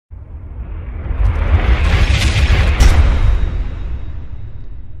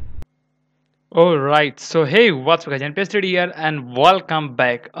Alright, so hey, what's up guys, NPS3D here and welcome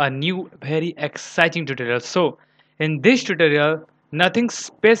back a new very exciting tutorial. So in this tutorial, nothing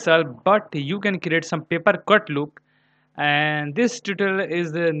special but you can create some paper cut look, and this tutorial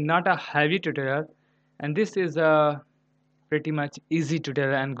is not a heavy tutorial, and this is a pretty much easy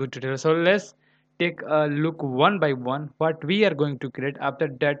tutorial and good tutorial. So let's take a look one by one what we are going to create. After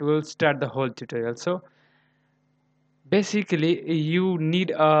that we'll start the whole tutorial. So basically you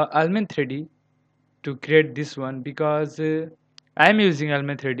need a Element 3D to create this one because I'm using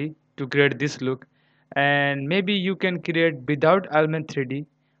Element 3D to create this look, and maybe you can create without Element 3D,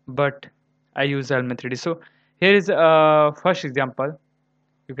 but I use Element 3D. So here is a first example.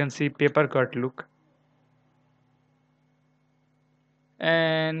 You can see paper cut look,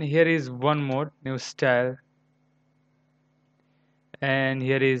 and here is one more new style, and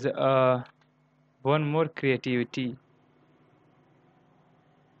here is one more creativity.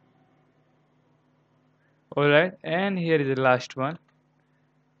 Alright, and here is the last one.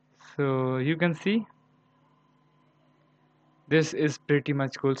 So you can see this is pretty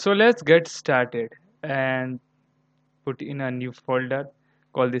much cool. So let's get started and put in a new folder,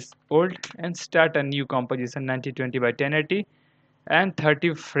 call this old, and start a new composition 9020 by 1080 and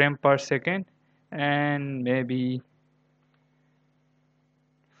 30 frame per second, and maybe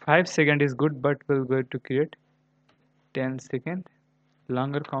 5 second is good, but we'll go to create 10 second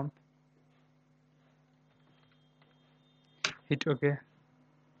longer comp. Hit OK.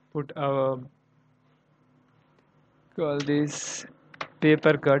 Put our call this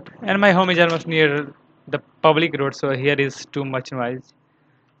paper cut, and my home is almost near the public road, so here is too much noise,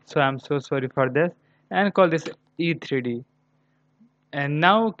 so I'm so sorry for this. And call this E3D, and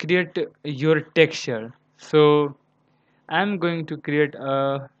now create your texture. So I'm going to create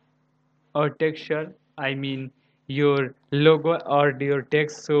a texture, I mean your logo or your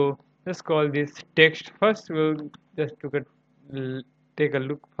text. So let's call this text. First we'll just take a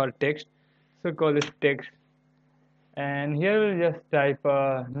look for text. So call this text, and here we'll just type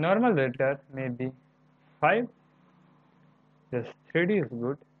a normal letter, maybe 5. Just 3D is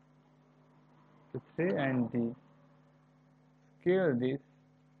good to say, and the scale this,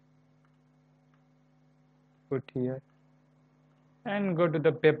 put here, and go to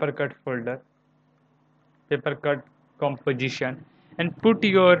the paper cut folder, paper cut composition, and put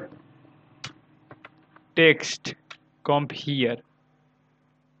your text comp here.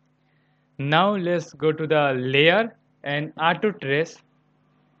 Now let's go to the layer and auto trace,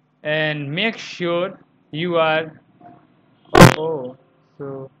 and make sure you are, oh,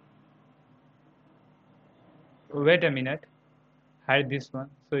 so wait a minute, hide this one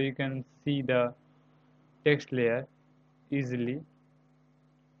so you can see the text layer easily,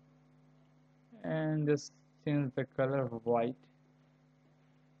 and just change the color of white.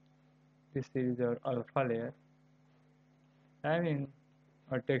 This is our alpha layer. I mean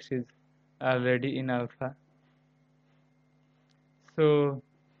our text is already in alpha. So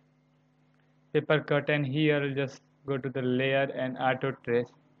paper cut, and here just go to the layer and auto trace,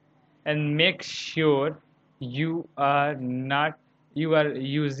 and make sure you are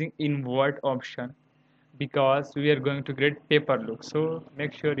using invert option, because we are going to create paper look. So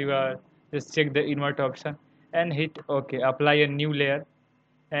make sure you are just check the invert option and hit OK. Apply a new layer,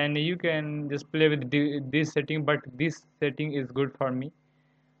 and you can just play with this setting, but this setting is good for me.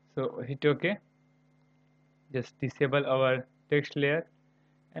 So hit OK. Just disable our text layer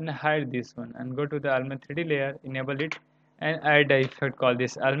and hide this one, and go to the Element 3D layer, enable it, and add a effect called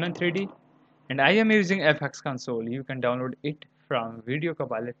this Element 3D. And I am using FX console. You can download it from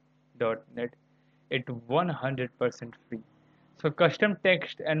videocopilot.net at 100% free. So custom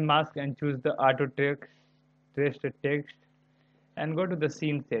text and mask, and choose the auto text, trace the text, and go to the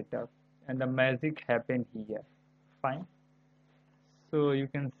scene setup, and the magic happen here. Fine. So you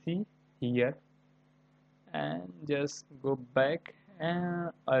can see here, and just go back,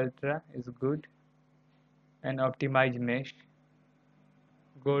 and ultra is good, and optimize mesh.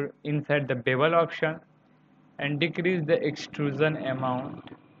 Go inside the bevel option and decrease the extrusion amount,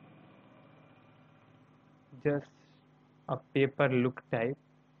 just a paper look type,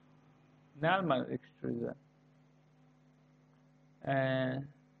 normal extrusion. And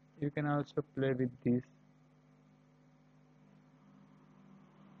you can also play with this.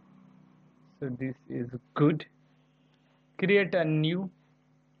 So this is good. Create a new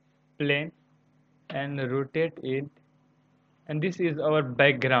plane and rotate it, and this is our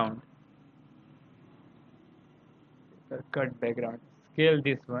background, cut background. Scale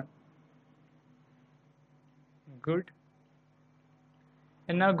this one, good.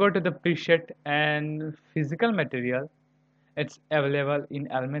 And now go to the preset and physical material, it's available in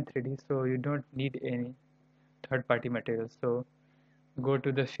Element 3D, so you don't need any third-party materials. So go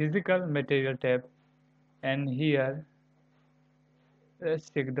to the physical material tab, and here let's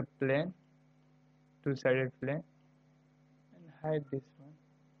take the plane, two-sided plane, and hide this one.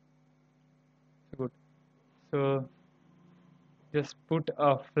 Good. So just put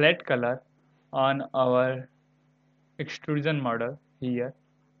a flat color on our extrusion model here.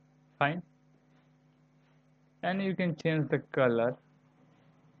 Fine. And you can change the color.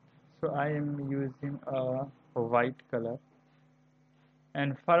 So I am using a white color.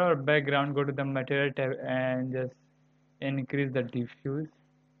 And for our background, go to the material tab and just increase the diffuse.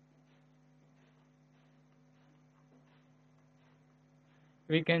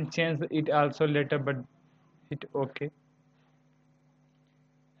 We can change it also later, but hit OK.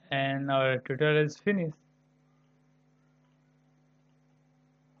 And our tutorial is finished.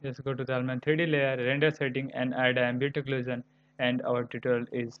 Just go to the Element 3D layer, render setting, and add ambient occlusion, and our tutorial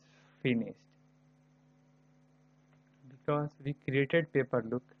is finished. Because we created paper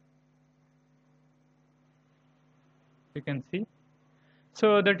look, you can see.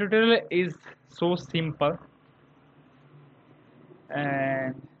 So the tutorial is so simple,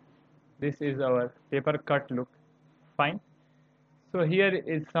 and this is our paper cut look. Fine. So here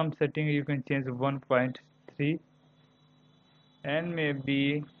is some setting. You can change 1.3 and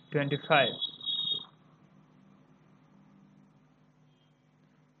maybe 25.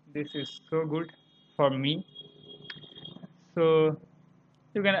 This is so good for me. So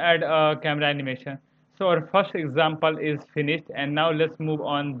you can add a camera animation. So our first example is finished, and now let's move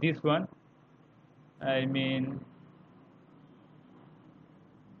on this one. I mean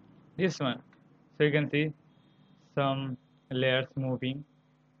this one. So you can see some layers moving.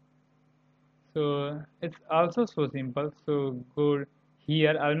 So it's also so simple. So go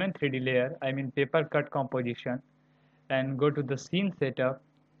here, Element 3D layer, I mean paper cut composition, and go to the scene setup,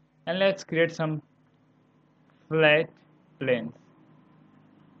 and let's create some flat planes.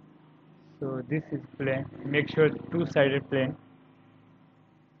 So this is plane. Make sure two-sided plane,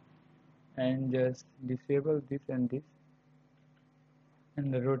 and just disable this and this,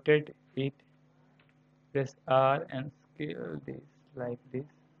 and rotate it. Press R and scale this like this.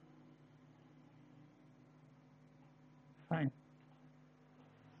 Fine.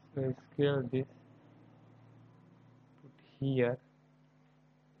 So scale this, put here,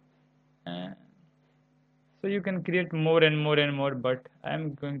 and so you can create more and more and more, but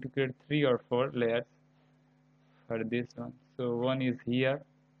I'm going to create 3 or 4 layers for this one. So one is here,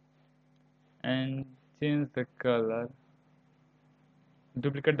 and change the color,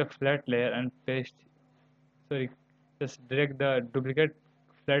 duplicate the flat layer and paste, sorry, just drag the duplicate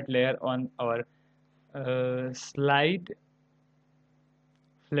flat layer on our slide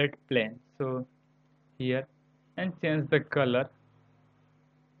flat plane. So here, and change the color,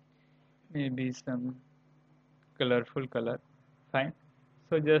 maybe some colorful color. Fine.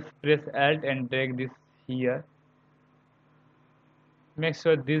 So just press Alt and drag this here. Make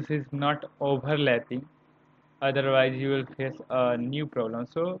sure this is not overlapping, otherwise you will face a new problem.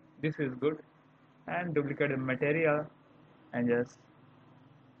 So this is good. And duplicate the material and just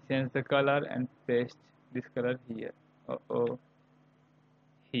change the color and paste this color here.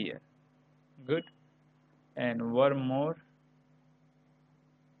 Here. Good. And one more.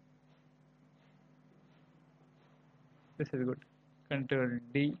 This is good. Control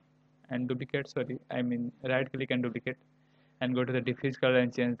D and duplicate, sorry, I mean right click and duplicate, and go to the diffuse color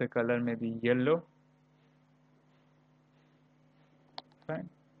and change the color, maybe yellow. Fine.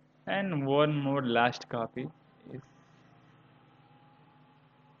 And one more last copy is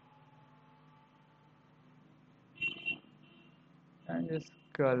and just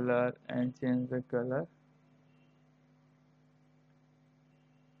color and change the color.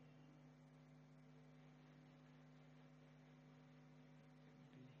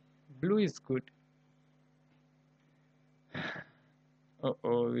 Blue is good.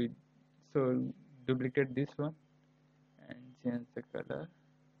 So duplicate this one and change the color.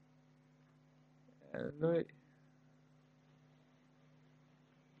 Yellow.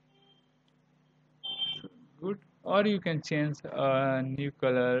 So good. Or you can change a new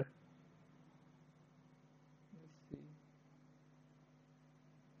color. Let's see.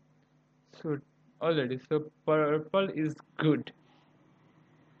 So already, so purple is good.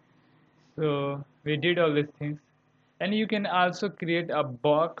 So we did all these things, and you can also create a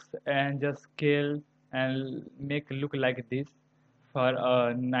box and just scale and make look like this for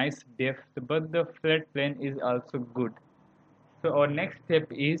a nice depth, but the flat plane is also good. So our next step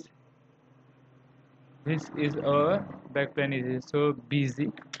is, this is our back plane is so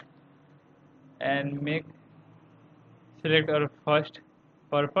busy, and make Select our first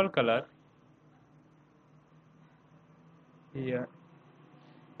purple color here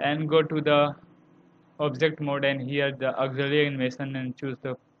and go to the object mode, and here the auxiliary animation, and choose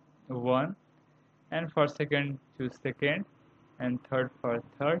the one, and for second choose second, and third for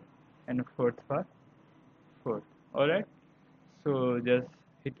third, and fourth for fourth. Alright, so just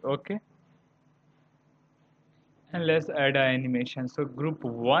hit OK, and let's add an animation. So group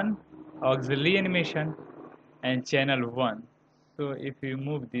 1 auxiliary animation and channel 1. So if you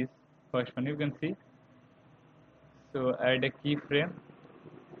move this first one, you can see, so add a keyframe,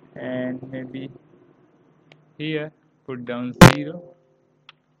 and maybe here put down 0.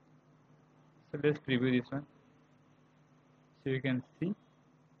 So let's preview this one, so you can see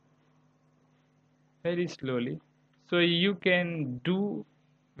very slowly. So you can do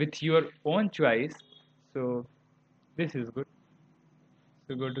with your own choice. So this is good.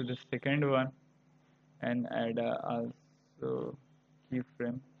 So go to the second one and add also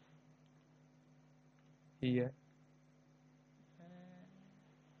keyframe here, and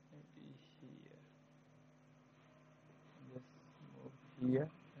maybe here. Just move here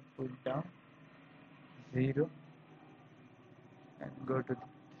and put down 0, and go to the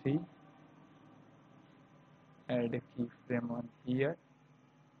 3, add a keyframe on here,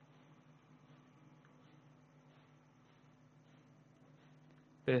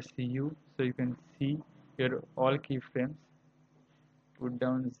 press U so you can see your all keyframes, put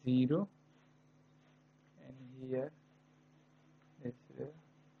down 0, and here, this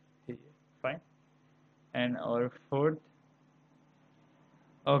here, fine. And our fourth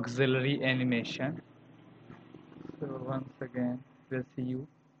auxiliary animation, so once again press U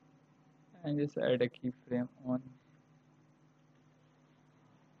and just add a keyframe on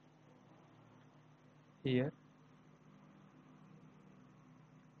here,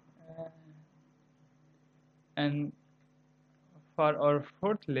 and for our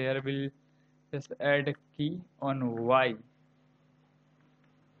fourth layer we'll just add a key on Y,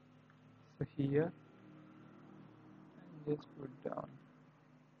 so here, and just put down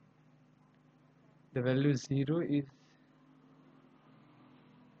the value 0 is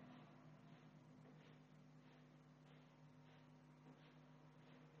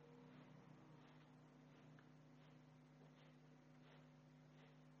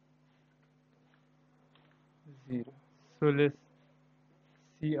 0. So let's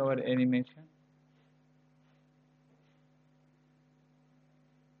see our animation.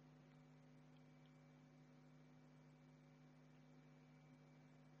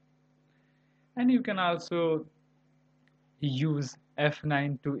 And you can also use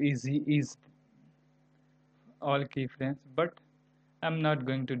F9 to ease all keyframes, but I'm not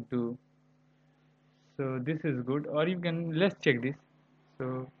going to do. So this is good, or you can, let's check this.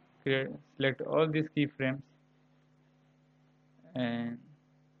 So select all these keyframes and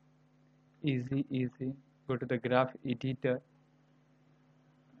easy. Go to the graph editor.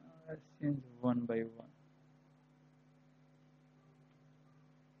 Let's change one by one.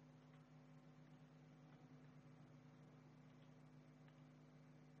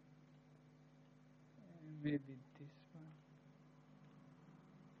 And maybe this one.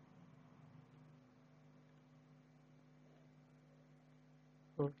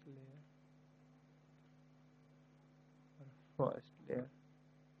 Fourth layer or first layer.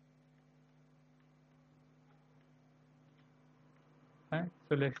 Fine.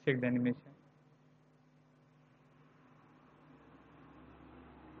 So let's check the animation.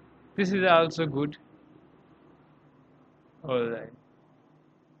 This is also good. Alright.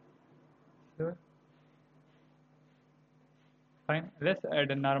 So fine. Let's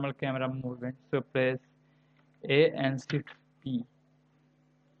add a normal camera movement. So press A and shift P,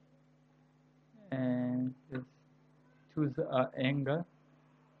 and just choose a angle.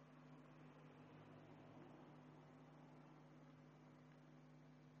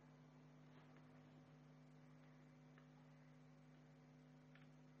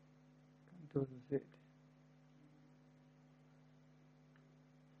 Control Z.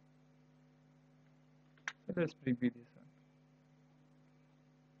 So let's preview this one.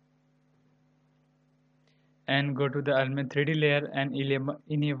 And go to the element 3D layer and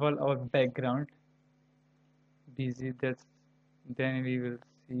enable our background busy. That's then we will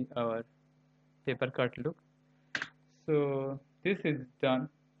see our paper cut look. So this is done,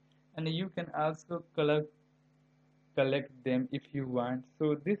 and you can also collect them if you want.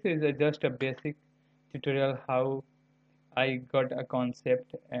 So this is just a basic tutorial how I got a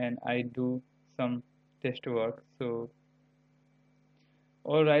concept and I do some test work. So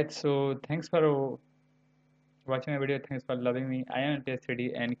alright, so thanks for watching my video. Thanks for loving me. I am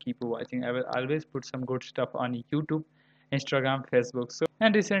NPS3D, and keep watching. I will always put some good stuff on YouTube, Instagram, Facebook. So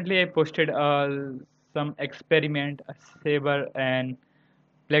and recently I posted some experiment saber and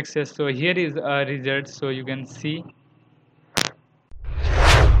plexus. So here is a result, so you can see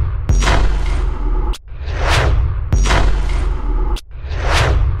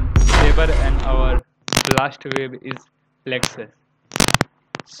saber and our blast wave is plexus.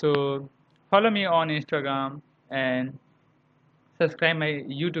 So follow me on Instagram and subscribe my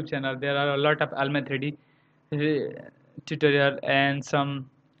YouTube channel. There are a lot of Alma 3D tutorial and some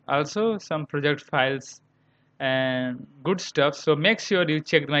also some project files and good stuff. So make sure you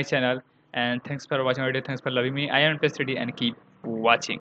check my channel, and thanks for watching my video. Thanks for loving me. I am NPS3D and keep watching.